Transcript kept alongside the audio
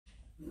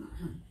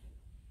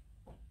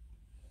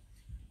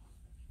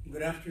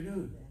Good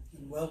afternoon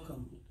and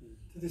welcome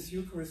to this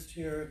Eucharist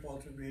here at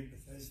Walter Reed,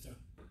 Bethesda.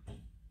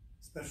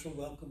 Special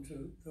welcome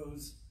to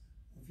those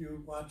of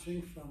you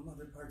watching from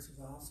other parts of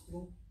the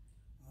hospital.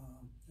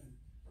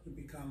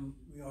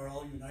 We are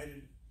all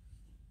united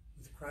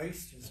with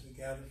Christ as we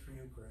gather for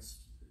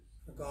Eucharist.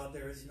 For God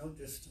there is no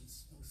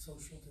distance, no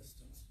social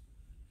distance.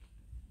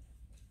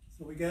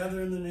 So we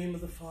gather in the name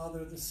of the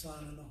Father, the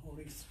Son, and the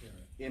Holy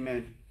Spirit.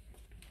 Amen.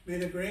 May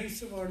the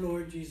grace of our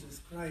Lord Jesus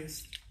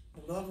Christ,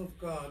 the love of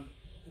God,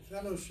 the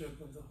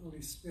fellowship of the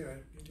Holy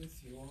Spirit be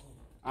with you all.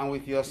 And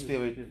with your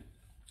spirit. And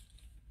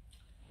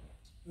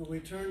we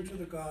turn to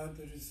the God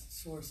that is the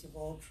source of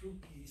all true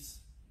peace,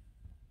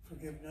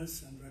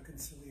 forgiveness, and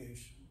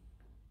reconciliation.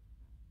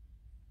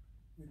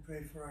 We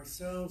pray for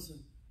ourselves and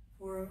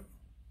for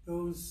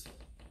those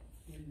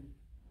in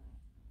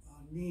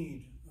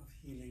need of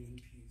healing and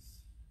peace.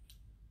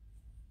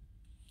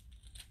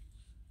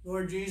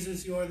 Lord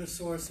Jesus, you are the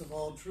source of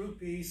all true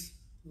peace.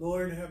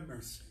 Lord, have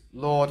mercy.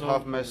 Lord,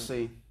 have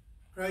mercy.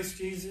 Christ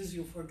Jesus,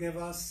 you forgive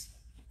us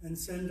and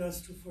send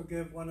us to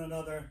forgive one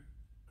another.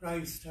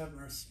 Christ, have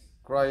mercy.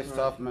 Christ,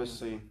 have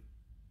mercy.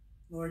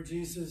 Lord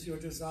Jesus, your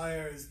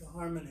desire is the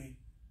harmony,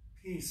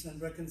 peace,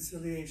 and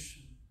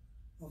reconciliation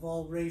of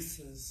all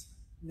races,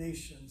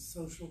 nations,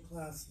 social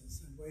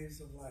classes, and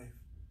ways of life.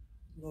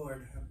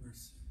 Lord, have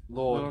mercy.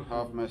 Lord,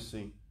 have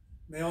mercy.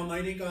 May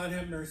Almighty God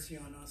have mercy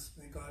on us.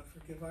 May God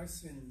forgive our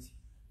sins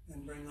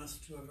and bring us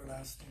to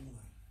everlasting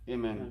life.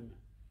 Amen.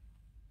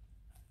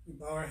 We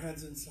bow our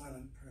heads in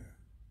silent prayer.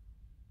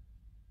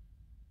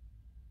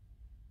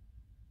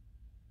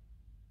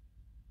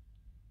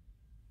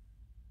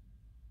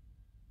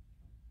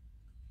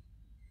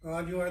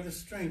 God, you are the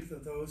strength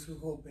of those who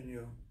hope in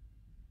you.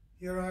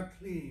 Hear our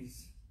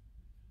pleas.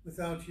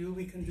 Without you,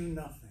 we can do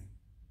nothing.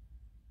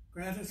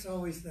 Grant us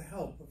always the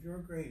help of your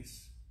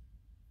grace,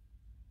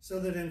 so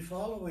that in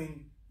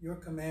following your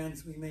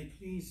commands we may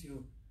please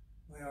you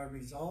by our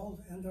resolve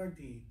and our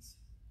deeds.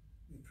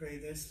 We pray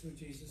this through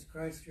Jesus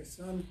Christ, your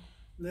Son,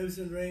 who lives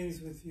and reigns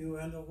with you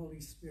and the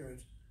Holy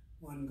Spirit,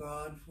 one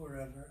God,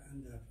 forever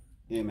and ever.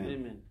 Amen.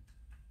 Amen.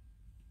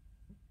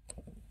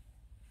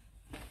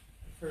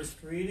 The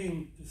first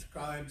reading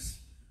describes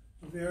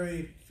a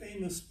very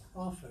famous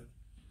prophet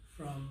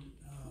from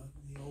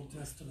the Old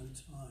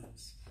Testament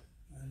times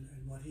and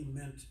what he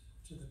meant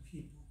to the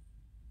people.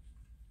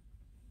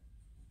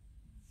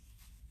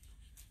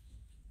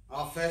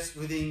 Our first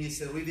reading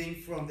is a reading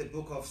from the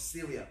book of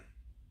Syria.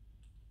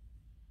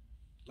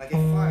 Like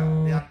a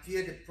fire, there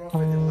appeared the prophet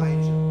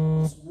Elijah,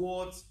 whose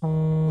words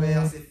were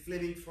as a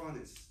flaming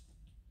furnace.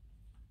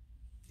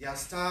 Their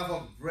staff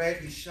of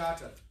bread he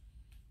shattered.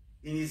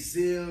 In his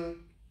zeal,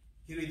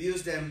 he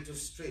reduced them to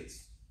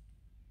straits.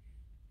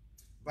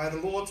 By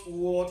the Lord's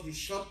word, he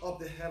shut up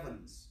the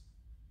heavens,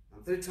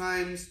 and 3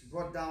 times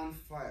brought down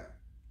fire.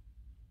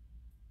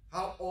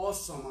 How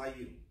awesome are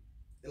you,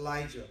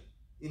 Elijah,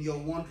 in your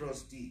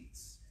wondrous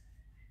deeds,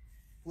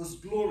 whose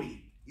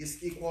glory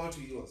is equal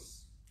to yours.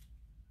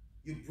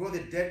 You brought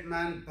the dead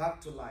man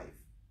back to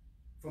life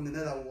from the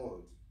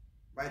netherworld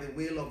by the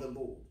will of the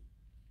Lord.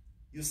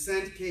 You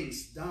sent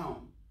kings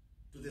down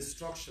to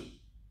destruction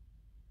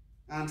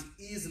and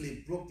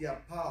easily broke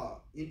their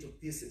power into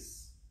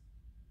pieces.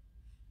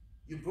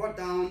 You brought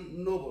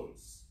down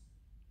nobles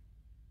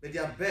from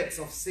their beds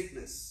of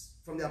sickness.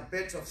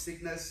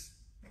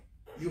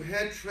 You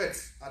heard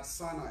threats at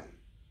Sinai,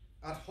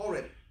 at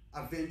Horeb,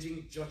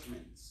 avenging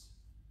judgments.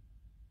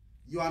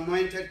 You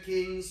anointed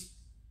kings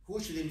who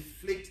should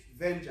inflict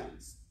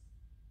vengeance,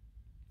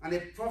 and a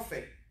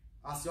prophet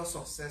as your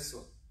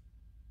successor.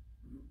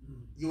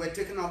 You were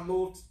taken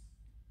aloft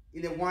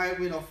in a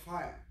whirlwind of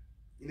fire,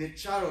 in a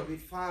chariot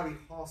with fiery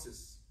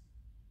horses.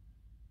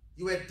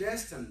 You were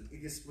destined,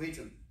 it is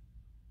written,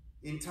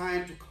 in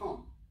time to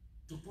come,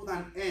 to put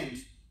an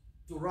end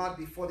to wrath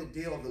before the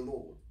day of the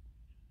Lord,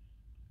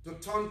 to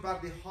turn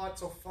back the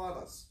hearts of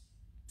fathers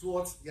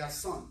towards their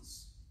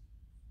sons,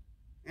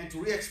 and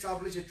to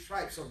re-establish the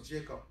tribes of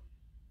Jacob.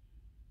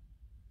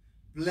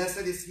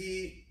 Blessed is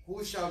he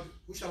who shall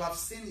have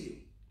seen you,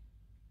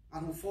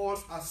 and who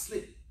falls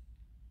asleep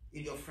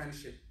in your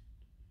friendship.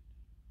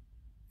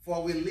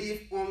 For we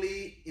live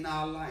only in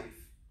our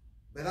life,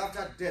 but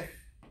after death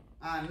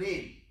our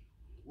name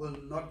will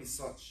not be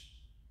such.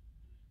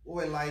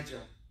 O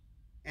Elijah,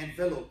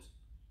 enveloped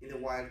in the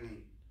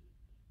whirlwind.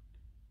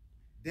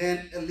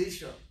 Then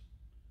Elisha,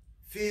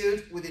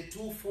 filled with a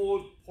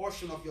 2-fold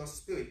portion of your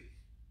spirit,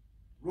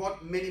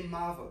 wrought many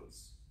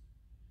marvels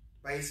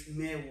by his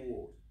mere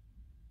word.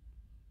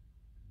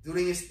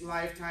 During his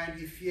lifetime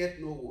he feared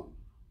no one,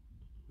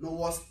 nor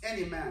was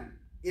any man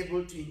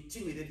able to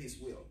intimidate his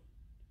will.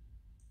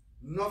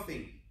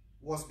 Nothing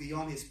was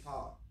beyond his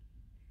power.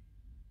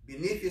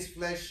 Beneath his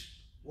flesh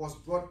was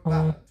brought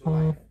back to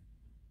life.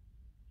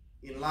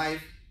 In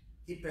life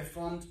he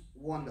performed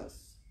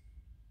wonders,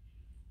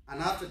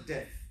 and after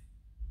death,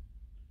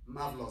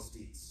 marvelous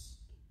deeds.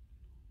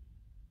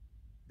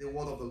 The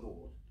word of the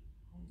Lord.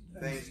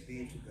 Thanks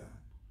be to God.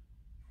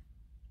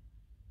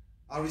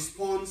 Our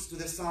response to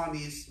the psalm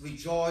is,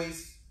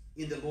 rejoice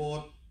in the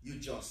Lord, you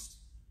just.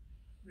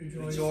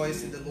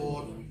 Rejoice in the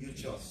Lord, you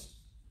just.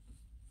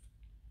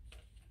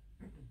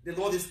 The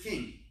Lord is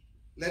king.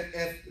 Let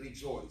earth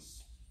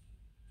rejoice.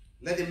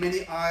 Let the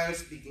many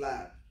isles be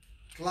glad.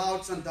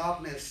 Clouds and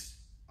darkness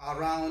are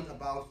round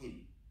about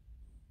him.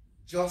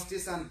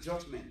 Justice and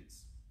judgment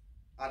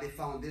are the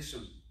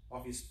foundation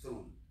of his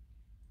throne.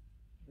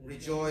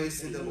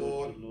 Rejoice in the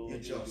Lord, you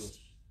just.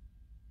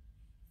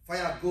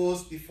 Fire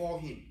goes before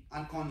him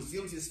and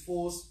consumes his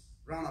foes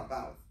round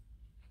about.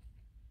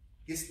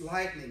 His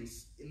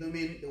lightnings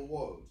illumine the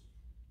world.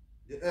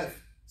 The earth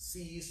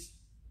sees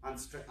and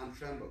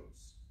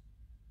trembles.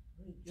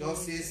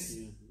 Justice,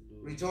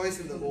 rejoice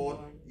in the Lord,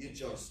 you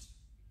just.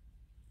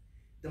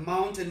 The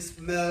mountains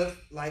melt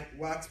like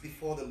wax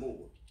before the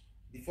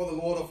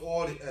Lord of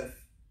all the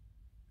earth.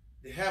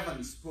 The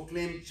heavens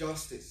proclaim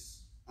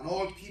justice, and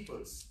all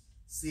peoples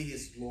see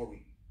his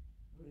glory.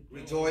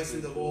 Rejoice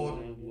in the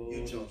Lord,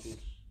 you just.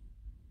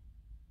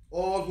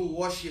 All who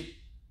worship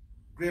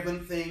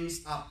graven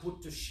things are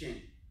put to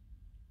shame,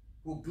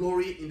 who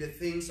glory in the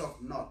things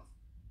of naught.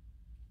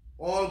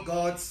 All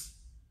gods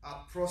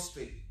are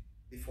prostrate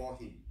before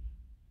him.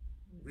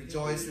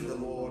 Rejoice in the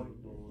Lord,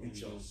 you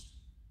just.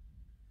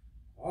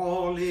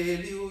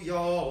 Alleluia,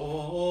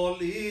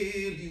 alleluia,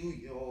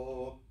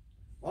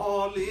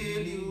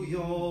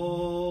 alleluia.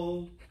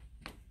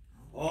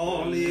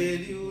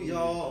 Alleluia,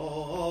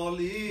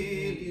 alleluia,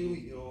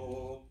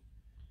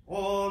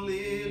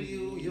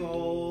 alleluia.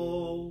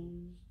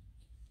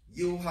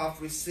 You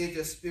have received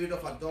the spirit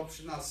of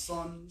adoption as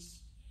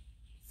sons,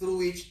 through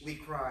which we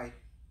cry,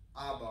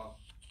 Abba,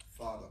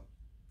 Father.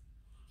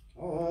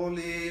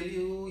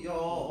 Alleluia,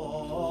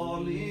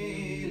 alleluia,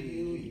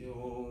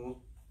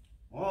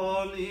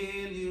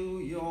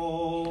 alleluia.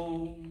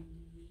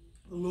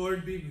 The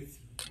Lord be with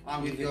you.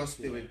 And with your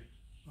spirit.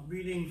 A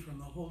reading from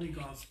the Holy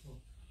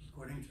Gospel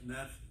according to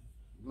Matthew.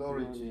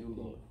 Glory to you,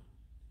 Lord.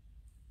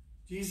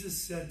 Jesus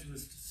said to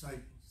his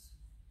disciples,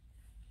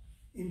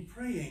 in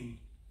praying,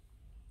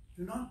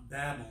 do not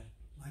babble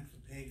like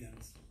the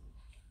pagans,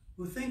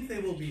 who think they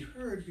will be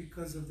heard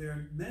because of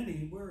their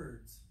many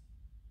words.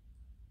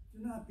 Do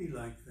not be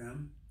like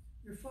them.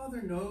 Your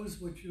Father knows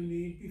what you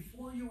need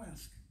before you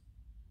ask him.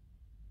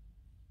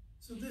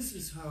 So this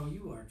is how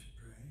you are to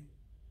pray.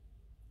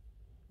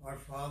 Our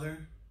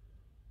Father,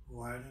 who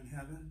art in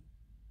heaven,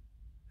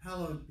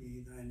 hallowed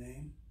be thy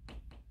name.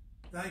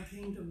 Thy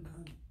kingdom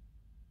come.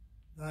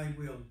 Thy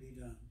will be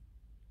done,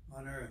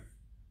 on earth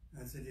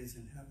as it is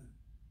in heaven.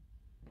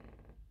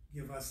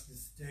 Give us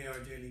this day our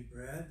daily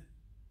bread.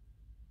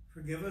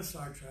 Forgive us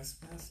our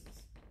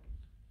trespasses,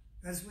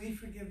 as we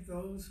forgive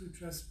those who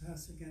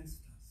trespass against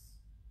us.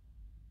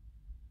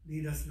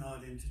 Lead us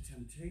not into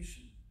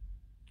temptation,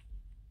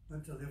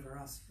 but deliver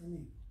us from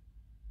evil.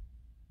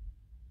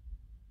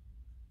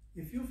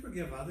 If you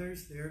forgive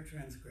others their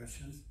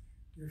transgressions,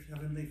 your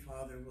heavenly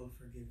Father will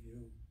forgive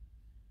you.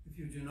 If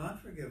you do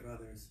not forgive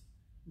others,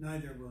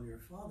 neither will your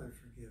Father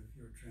forgive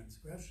your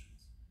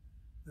transgressions.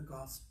 The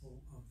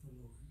Gospel of the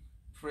Lord.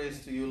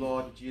 Praise to you,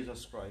 Lord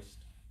Jesus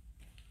Christ.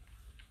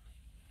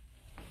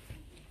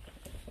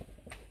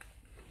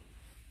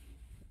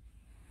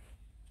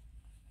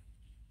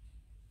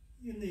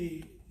 In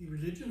the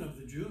religion of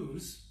the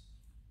Jews,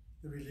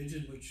 the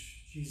religion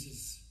which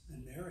Jesus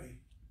and Mary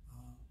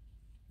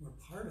were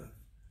part of,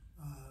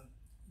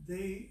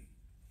 they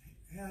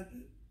had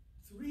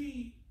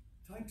three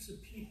types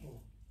of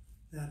people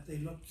that they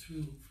looked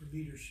to for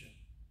leadership: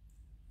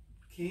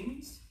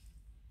 kings,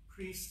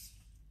 priests,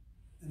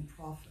 and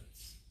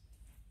prophets.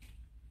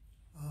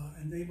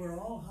 And they were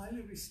all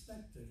highly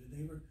respected, and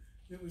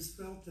it was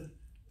felt that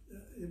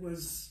it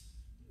was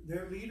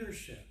their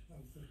leadership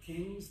of the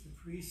kings, the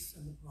priests,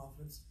 and the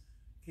prophets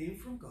came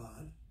from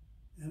God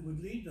and would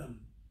lead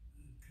them,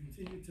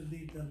 continue to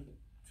lead them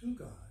to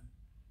God.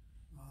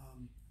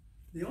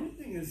 The only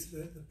thing is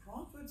that the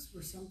prophets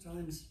were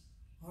sometimes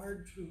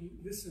hard to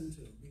listen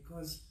to,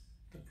 because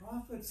the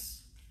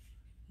prophets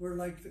were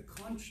like the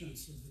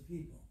conscience of the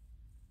people.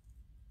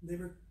 They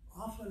were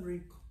often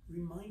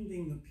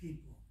reminding the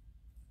people,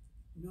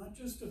 not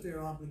just of their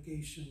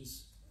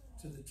obligations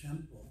to the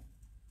temple,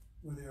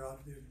 or their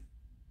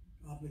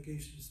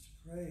obligations to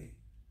pray,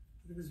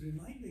 but it was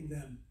reminding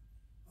them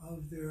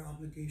of their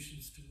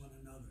obligations to one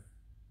another,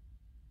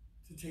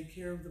 to take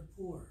care of the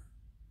poor,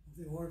 of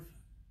the orphan,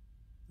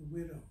 the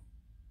widow,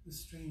 the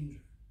stranger,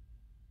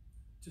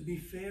 to be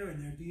fair in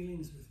their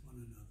dealings with one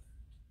another,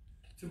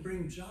 to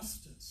bring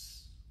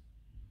justice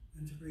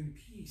and to bring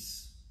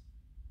peace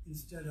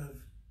instead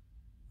of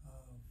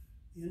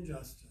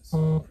injustice,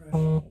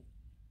 oppression,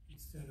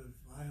 instead of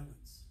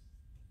violence.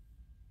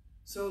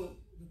 So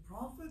the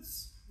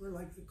prophets were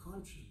like the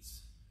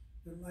conscience.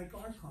 They're like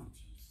our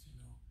conscience, you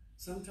know.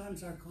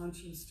 Sometimes our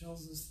conscience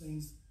tells us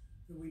things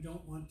that we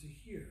don't want to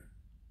hear,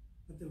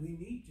 but that we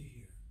need to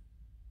hear,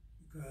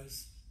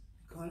 because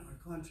our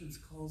conscience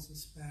calls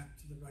us back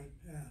to the right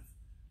path.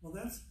 Well,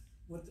 that's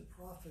what the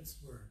prophets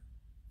were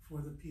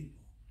for the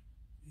people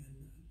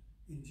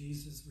in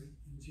Jesus'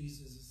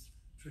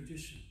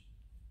 tradition.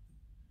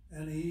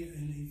 And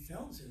he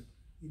tells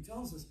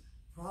us,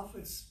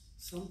 prophets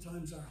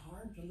sometimes are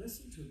hard to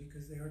listen to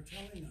because they are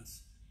telling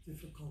us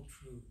difficult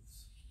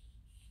truths.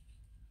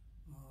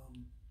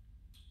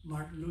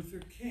 Martin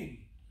Luther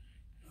King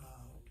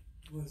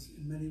was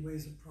in many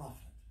ways a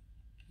prophet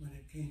when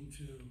it came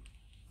to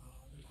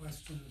the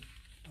question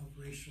of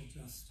racial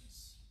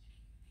justice.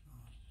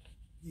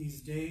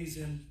 These days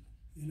in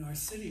our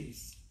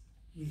cities,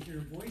 we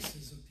hear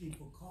voices of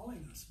people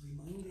calling us,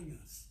 reminding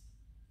us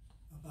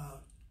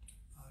about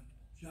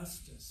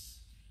justice,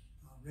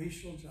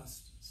 racial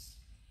justice,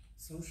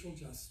 social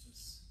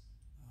justice,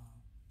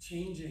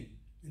 changing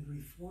and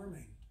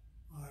reforming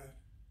our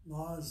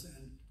laws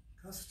and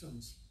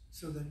customs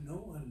so that no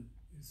one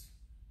is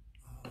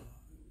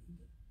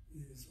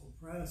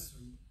oppressed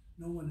and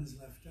no one is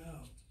left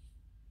out.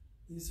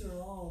 This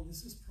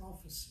is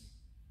prophecy.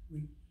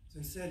 As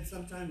I said,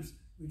 sometimes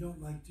we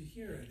don't like to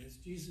hear it. As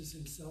Jesus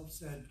himself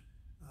said,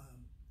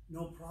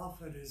 no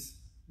prophet is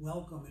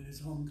welcome in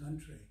his home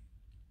country.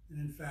 And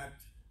in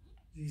fact,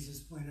 Jesus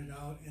pointed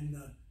out in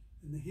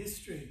the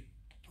history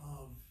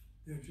of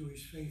their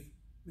Jewish faith,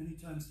 many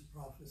times the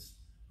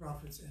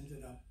prophets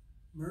ended up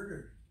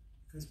murdered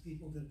because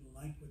people didn't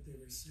like what they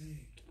were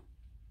saying.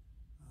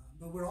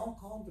 But we're all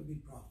called to be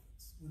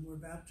prophets. When we're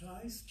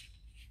baptized,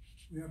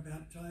 we are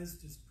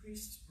baptized as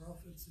priests,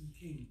 prophets, and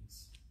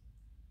kings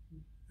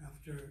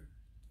after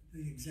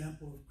the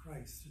example of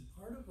Christ. And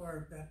part of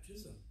our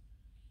baptism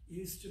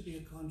is to be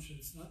a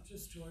conscience, not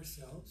just to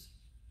ourselves,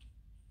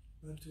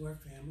 but to our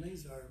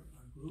families, our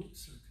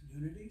groups, our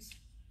communities,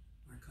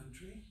 our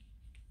country,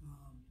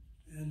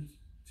 and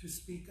to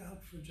speak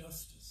out for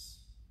justice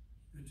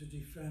and to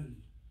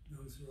defend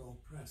those who are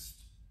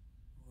oppressed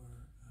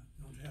or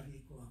don't have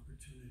equal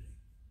opportunity.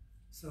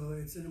 So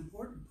it's an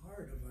important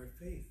part of our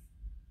faith.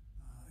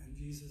 And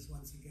Jesus,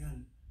 once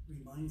again,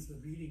 the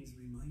readings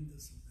remind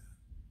us of that.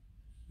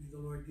 May the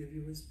Lord give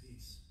you his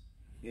peace.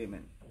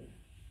 Amen.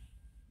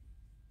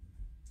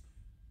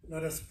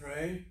 Let us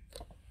pray.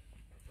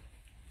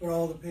 For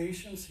all the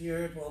patients here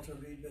at Walter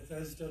Reed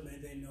Bethesda, may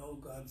they know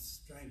God's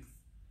strength,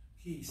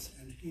 peace,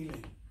 and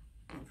healing.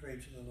 We pray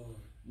to the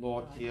Lord.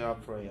 Lord, hear our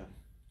prayer.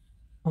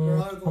 For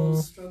all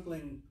those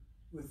struggling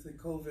with the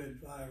COVID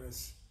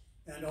virus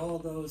and all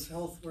those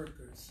health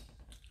workers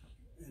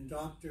and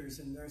doctors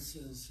and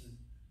nurses and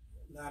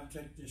lab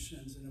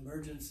technicians and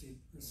emergency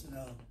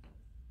personnel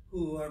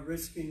who are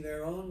risking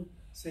their own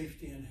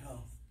safety and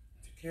health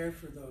to care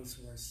for those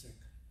who are sick,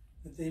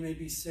 that they may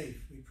be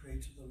safe, we pray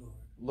to the Lord.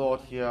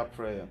 Lord, hear our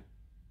prayer.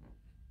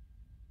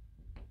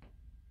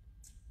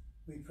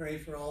 We pray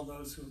for all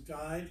those who've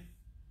died,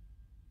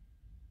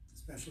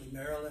 especially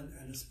Maryland,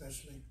 and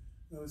especially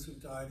those who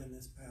died in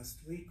this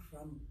past week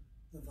from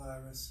the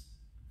virus.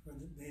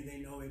 May they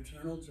know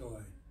eternal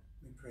joy.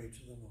 We pray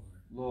to the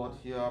Lord. Lord,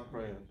 hear our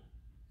prayer.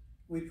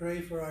 We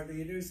pray for our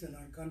leaders in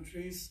our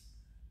countries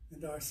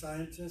and our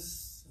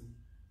scientists and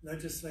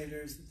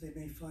legislators that they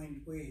may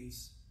find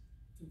ways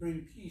to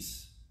bring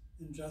peace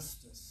and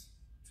justice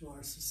to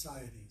our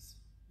societies.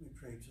 We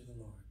pray to the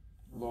Lord.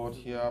 Lord,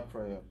 hear our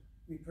prayer.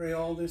 We pray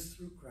all this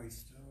through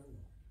Christ our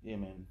Lord.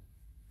 Amen.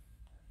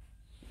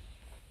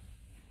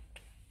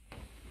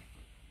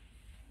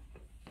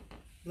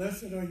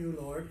 Blessed are you,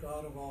 Lord,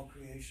 God of all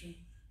creation.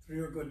 Through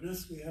your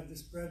goodness we have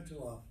this bread to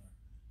offer,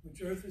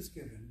 which earth has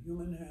given,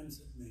 human hands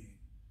have made.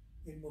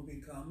 It will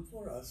become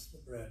for us the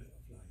bread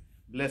of life.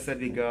 Blessed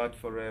be God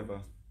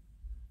forever.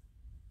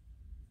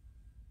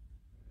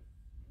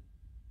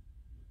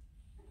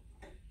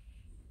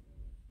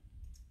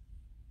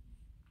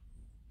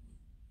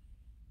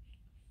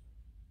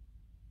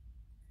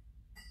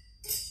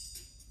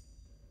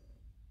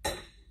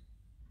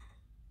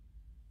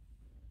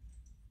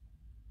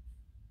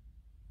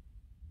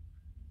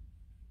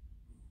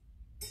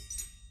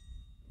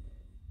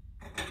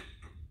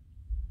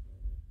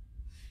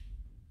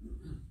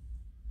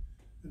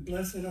 And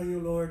blessed are you,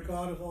 Lord,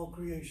 God of all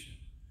creation.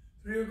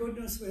 Through your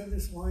goodness we have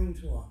this wine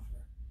to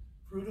offer,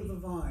 fruit of the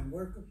vine,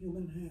 work of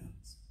human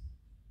hands.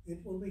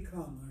 It will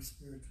become our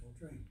spiritual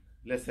drink.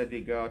 Blessed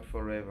be God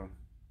forever.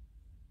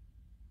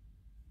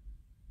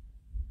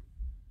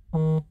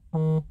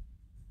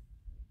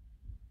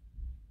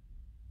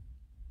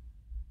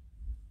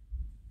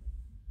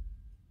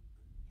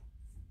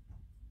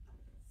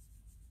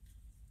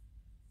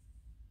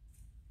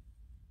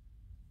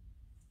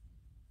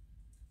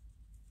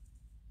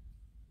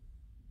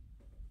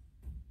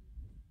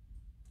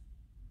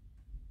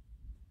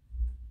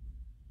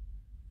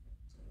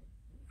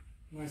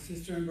 My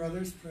sister and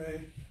brothers,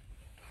 pray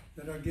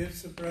that our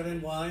gifts of bread and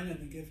wine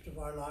and the gift of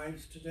our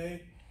lives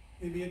today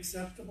may be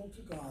acceptable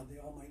to God, the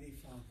Almighty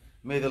Father.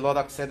 May the Lord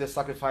accept the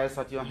sacrifice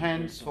at your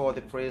hands for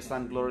the praise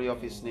and glory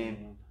of his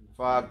name,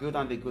 for our good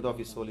and the good of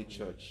his holy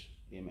church.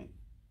 Amen.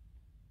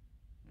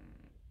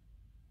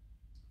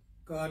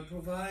 God,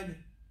 provide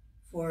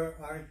for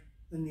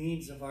the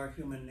needs of our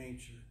human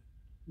nature,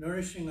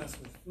 nourishing us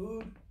with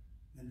food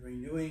and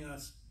renewing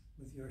us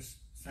with your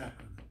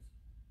sacrament.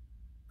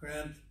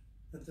 Grant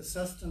that the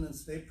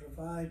sustenance they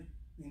provide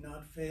may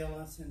not fail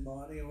us in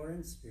body or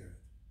in spirit.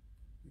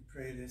 We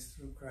We pray this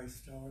through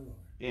Christ our Lord.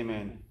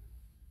 Amen.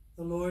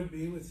 The Lord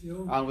be with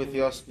you. And with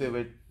your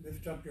spirit,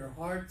 Lift up your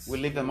hearts. we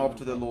lift them up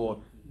to the Lord.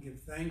 And give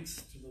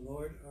thanks to the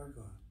Lord our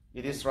God.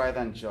 It is right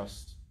and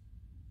just.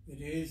 It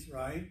is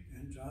right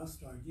and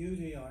just, our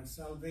duty, our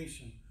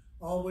salvation,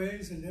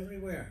 always and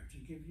everywhere to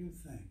give you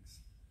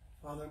thanks,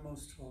 Father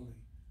most holy,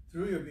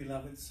 through your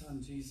beloved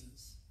Son,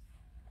 Jesus.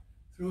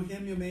 Through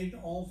him you made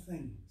all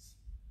things.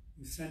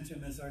 You sent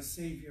him as our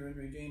Savior and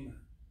Redeemer,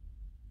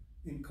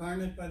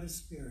 incarnate by the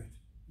Spirit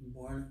and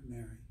born of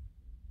Mary.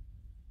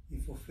 He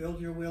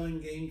fulfilled your will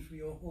and gained for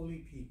your holy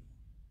people.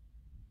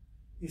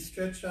 He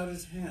stretched out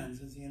his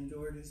hands as he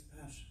endured his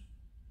passion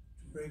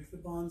to break the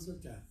bonds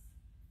of death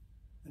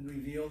and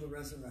reveal the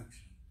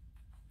resurrection.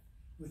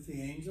 With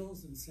the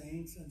angels and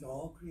saints and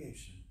all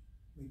creation,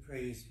 we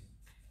praise you.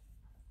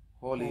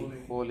 Holy,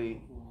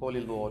 holy,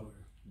 holy Lord,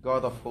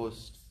 God of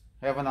hosts,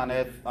 heaven and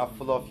earth are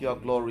full of your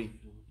glory.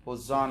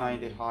 Hosanna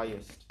in the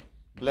highest.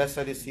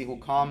 Blessed is he who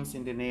comes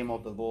in the name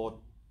of the Lord.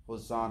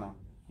 Hosanna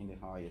in the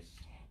highest.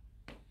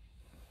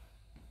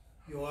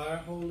 You are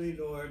holy,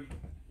 Lord,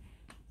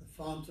 the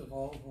fount of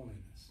all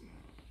holiness.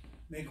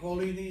 Make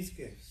holy these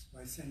gifts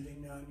by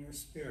sending down your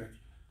Spirit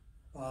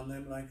upon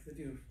them like the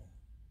dewfall,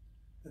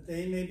 that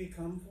they may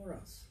become for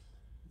us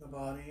the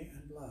body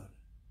and blood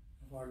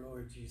of our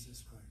Lord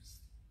Jesus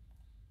Christ.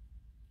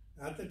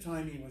 At the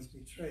time he was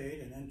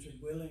betrayed and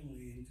entered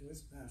willingly into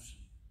his passion,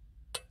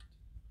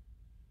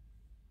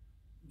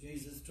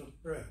 Jesus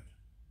took bread,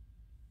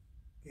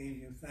 gave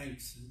you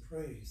thanks and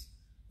praise,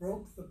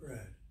 broke the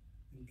bread,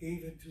 and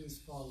gave it to his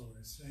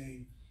followers,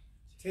 saying,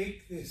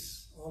 "Take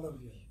this, all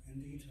of you,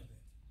 and eat of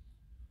it.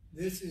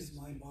 This is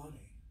my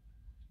body,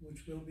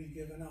 which will be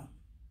given up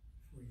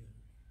for you."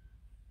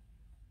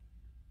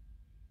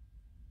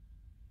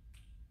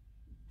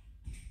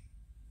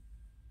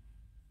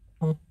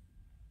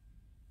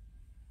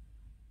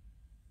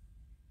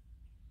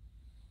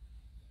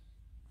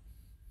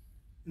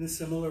 In a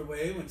similar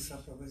way, when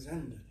supper was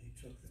ended, he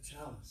took the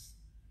chalice,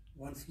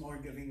 once more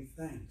giving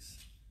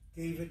thanks,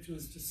 gave it to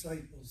his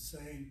disciples,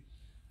 saying,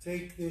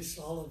 "Take this,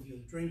 all of you,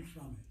 drink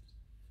from it.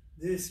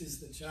 This is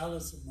the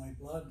chalice of my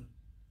blood,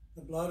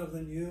 the blood of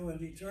the new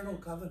and eternal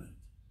covenant.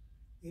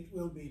 It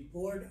will be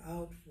poured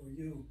out for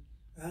you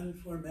and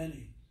for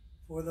many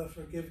for the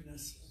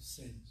forgiveness of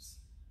sins.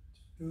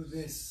 Do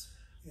this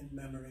in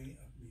memory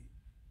of me."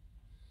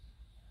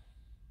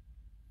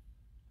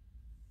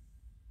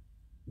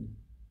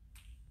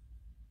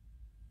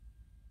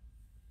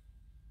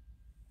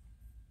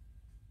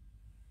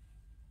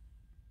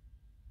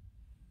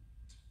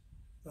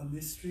 The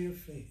mystery of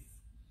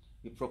faith.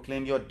 We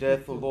proclaim your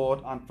death, O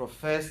Lord, and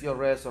profess your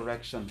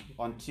resurrection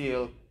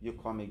until you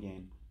come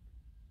again.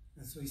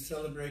 As we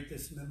celebrate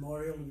this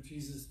memorial of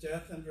Jesus'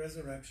 death and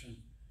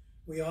resurrection,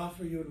 we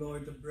offer you,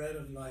 Lord, the bread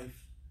of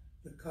life,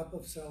 the cup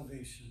of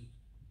salvation,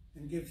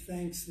 and give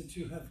thanks that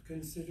you have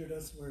considered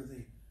us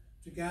worthy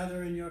to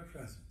gather in your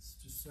presence,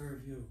 to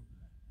serve you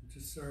and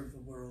to serve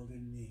the world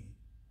in need.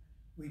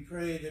 We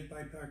pray that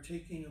by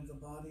partaking of the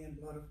body and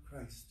blood of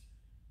Christ,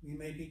 we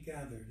may be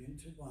gathered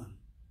into one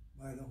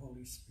by the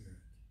Holy Spirit.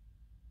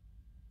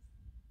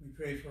 We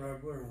pray for our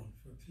world,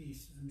 for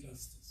peace and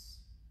justice.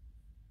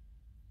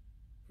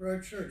 For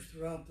our church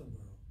throughout the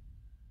world,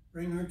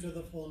 bring her to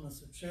the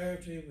fullness of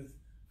charity with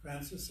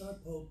Francis our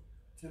Pope,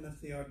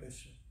 Timothy our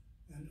Bishop,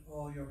 and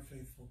all your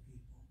faithful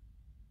people.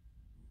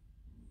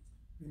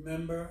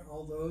 Remember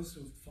all those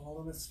who've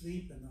fallen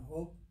asleep in the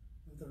hope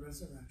of the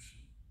resurrection,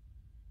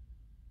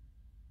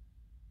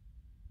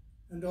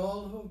 and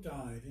all who have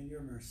died in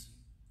your mercy.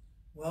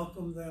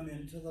 Welcome them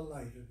into the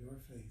light of your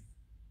faith,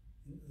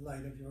 in the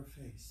light of your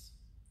face.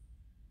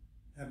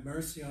 Have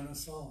mercy on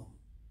us all,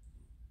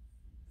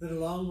 that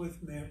along with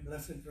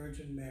Blessed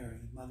Virgin Mary,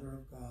 Mother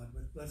of God,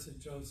 with Blessed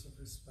Joseph,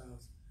 her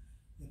spouse,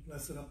 the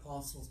blessed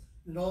apostles,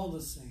 and all the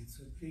saints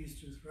who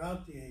pleased you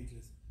throughout the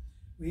ages,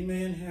 we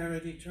may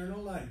inherit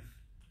eternal life,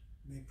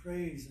 may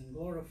praise and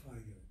glorify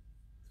you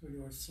through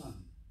your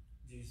Son,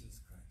 Jesus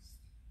Christ.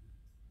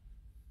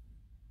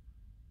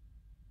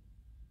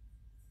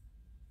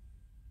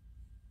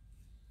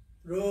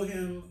 Through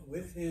him,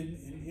 with him,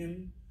 in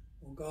him,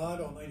 O God,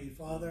 Almighty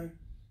Father,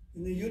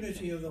 in the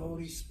unity of the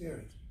Holy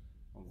Spirit,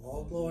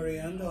 all glory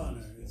and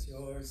honor is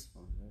yours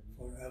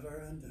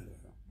forever and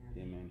ever.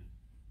 Amen.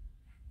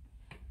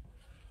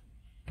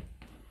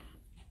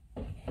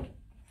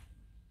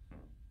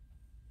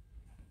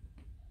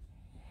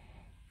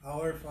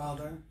 Our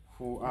Father,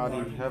 Who art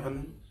in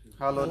heaven,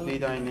 hallowed be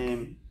thy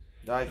name.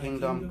 Thy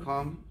kingdom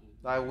come,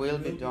 thy will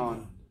be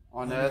done,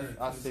 on earth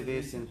as it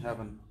is in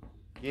heaven.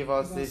 Give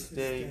us this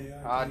day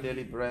our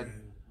daily bread,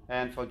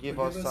 and forgive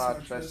us our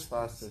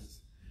trespasses,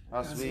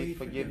 as we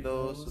forgive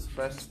those who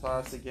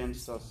trespass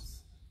against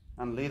us.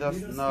 And lead us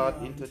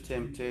not into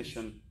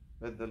temptation,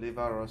 but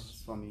deliver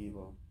us from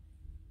evil.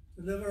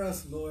 deliver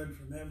us, Lord,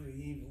 from every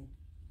evil.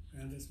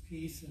 Grant us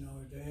peace in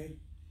our day.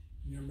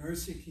 In your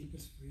mercy, keep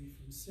us free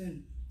from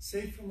sin,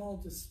 safe from all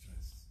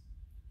distress,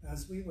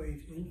 as we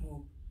wait in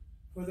hope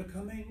for the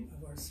coming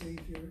of our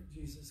Savior,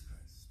 Jesus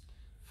Christ.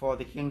 For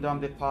the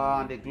kingdom, the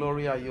power, and the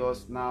glory are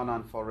yours now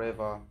and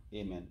forever.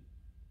 Amen.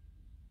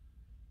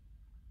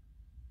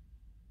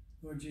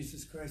 Lord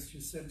Jesus Christ, you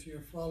said to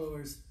your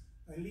followers,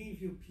 I leave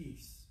you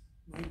peace.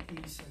 My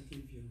peace I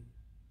give you.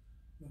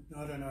 Look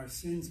not on our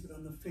sins, but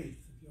on the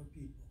faith of your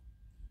people.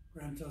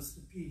 Grant us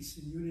the peace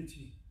and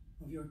unity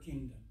of your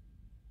kingdom,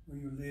 where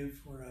you live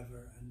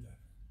forever and ever.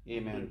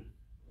 Amen.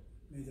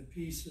 May the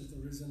peace of the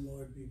risen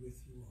Lord be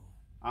with you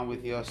all. And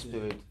with your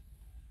spirit.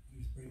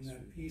 Please bring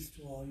that peace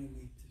to all you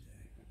meet today.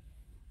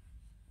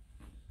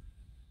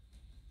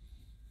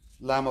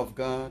 Lamb of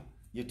God,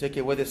 you take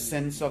away the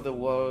sins of the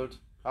world.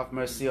 Have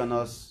mercy on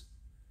us.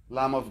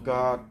 Lamb of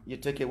God, you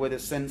take away the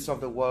sins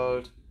of the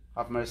world.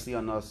 Have mercy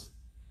on us.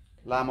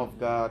 Lamb of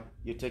God,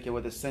 you take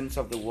away the sins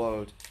of the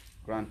world.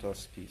 Grant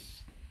us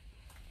peace.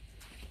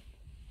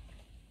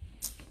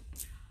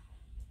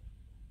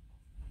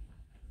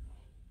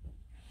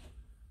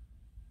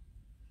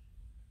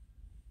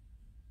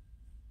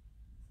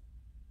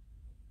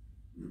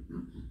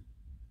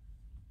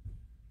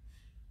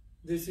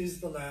 This is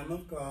the Lamb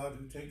of God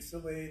who takes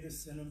away the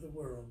sin of the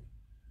world.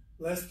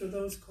 Blessed are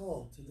those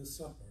called to the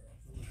supper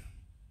of the Lamb.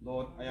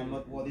 Lord, I am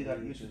not worthy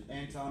that you should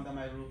enter under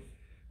my roof,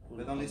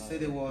 but only say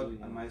the word,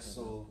 and my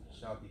soul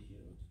shall be healed.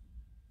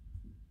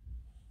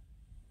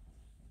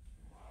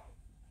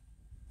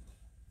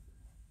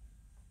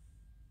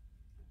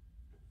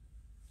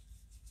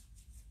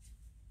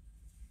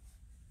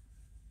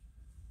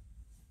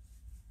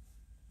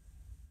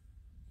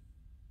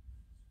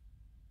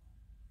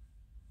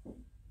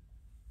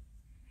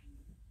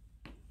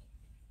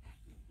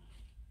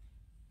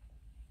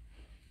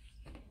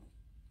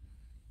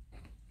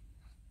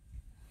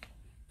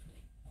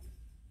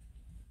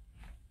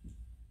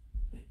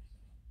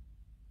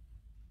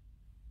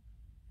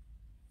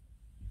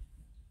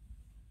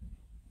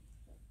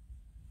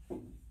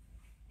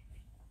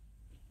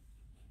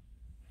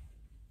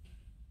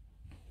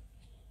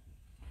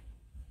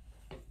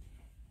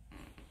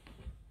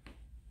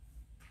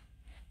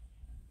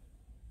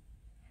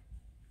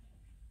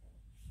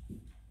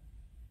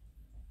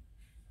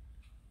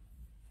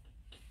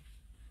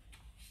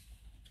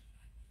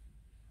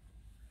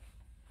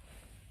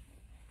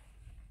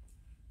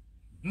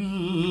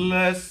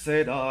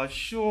 Blessed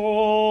assurance,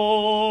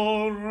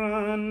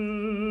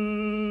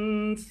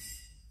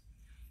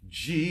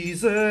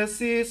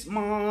 Jesus is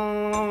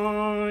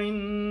mine.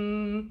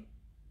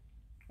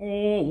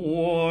 Oh,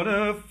 what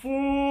a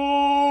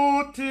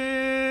foretaste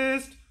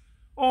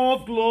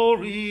of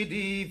glory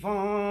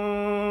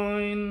divine,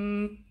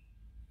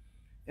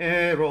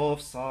 heir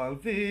of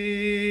salvation,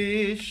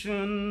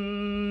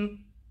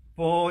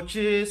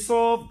 purchase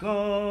of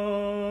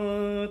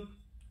God,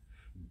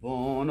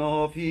 born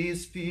of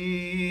his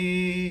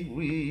Spirit,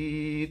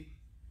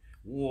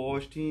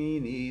 washed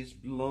in his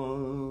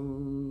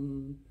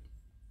blood.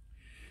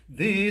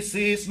 This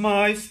is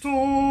my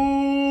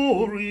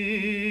story,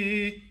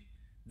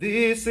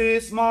 this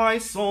is my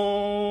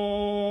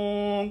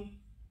song,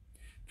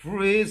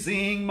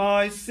 praising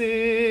my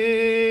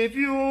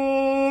Savior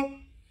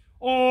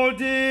all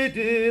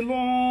day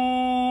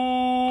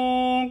long.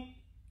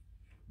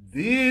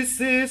 This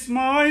is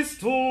my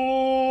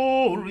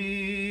story,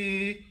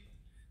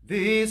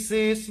 this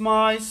is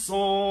my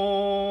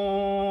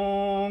song,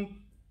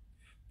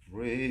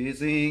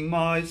 praising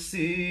my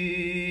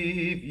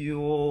Savior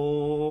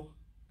all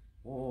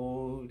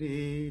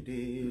day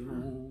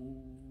long.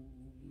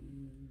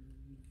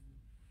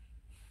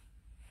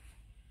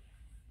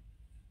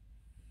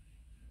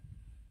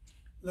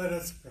 Let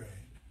us pray.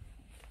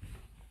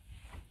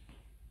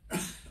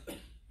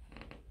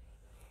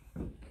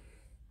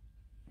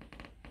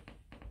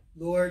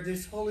 Lord,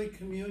 this Holy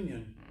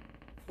Communion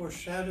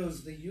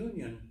foreshadows the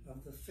union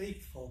of the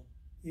faithful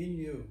in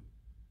you.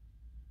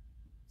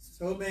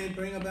 So may it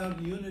bring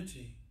about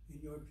unity in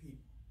your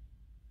people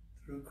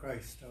through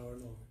Christ our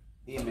Lord.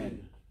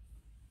 Amen.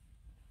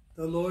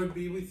 The Lord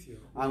be with you.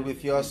 And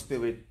with your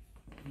spirit.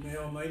 May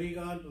Almighty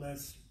God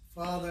bless you,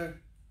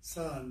 Father,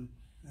 Son,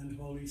 and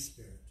Holy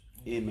Spirit.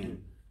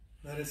 Amen.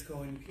 Let us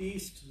go in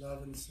peace to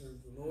love and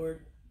serve the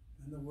Lord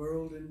and the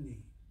world in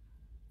need.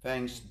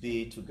 Thanks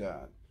be to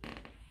God.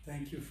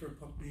 Thank you for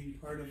being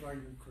part of our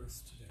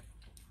Eucharist today.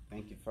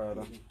 Thank you,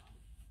 Father.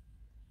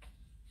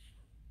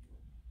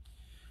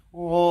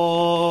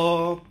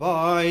 Oh,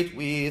 abide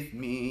with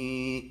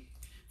me.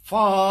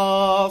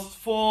 Fast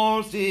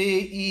falls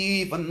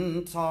the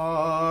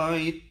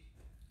eventide.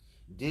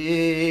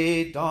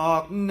 Day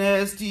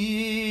darkness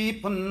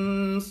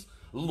deepens.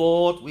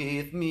 Lord,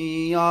 with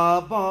me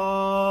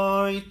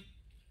abide.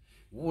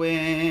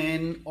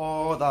 When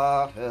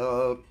other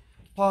help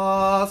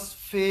pass,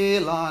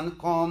 fail, and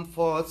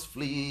comforts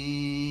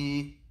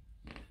flee,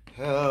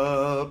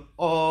 help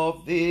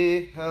of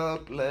the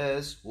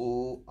helpless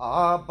who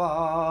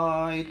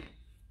abide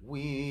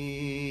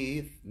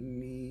with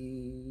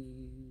me.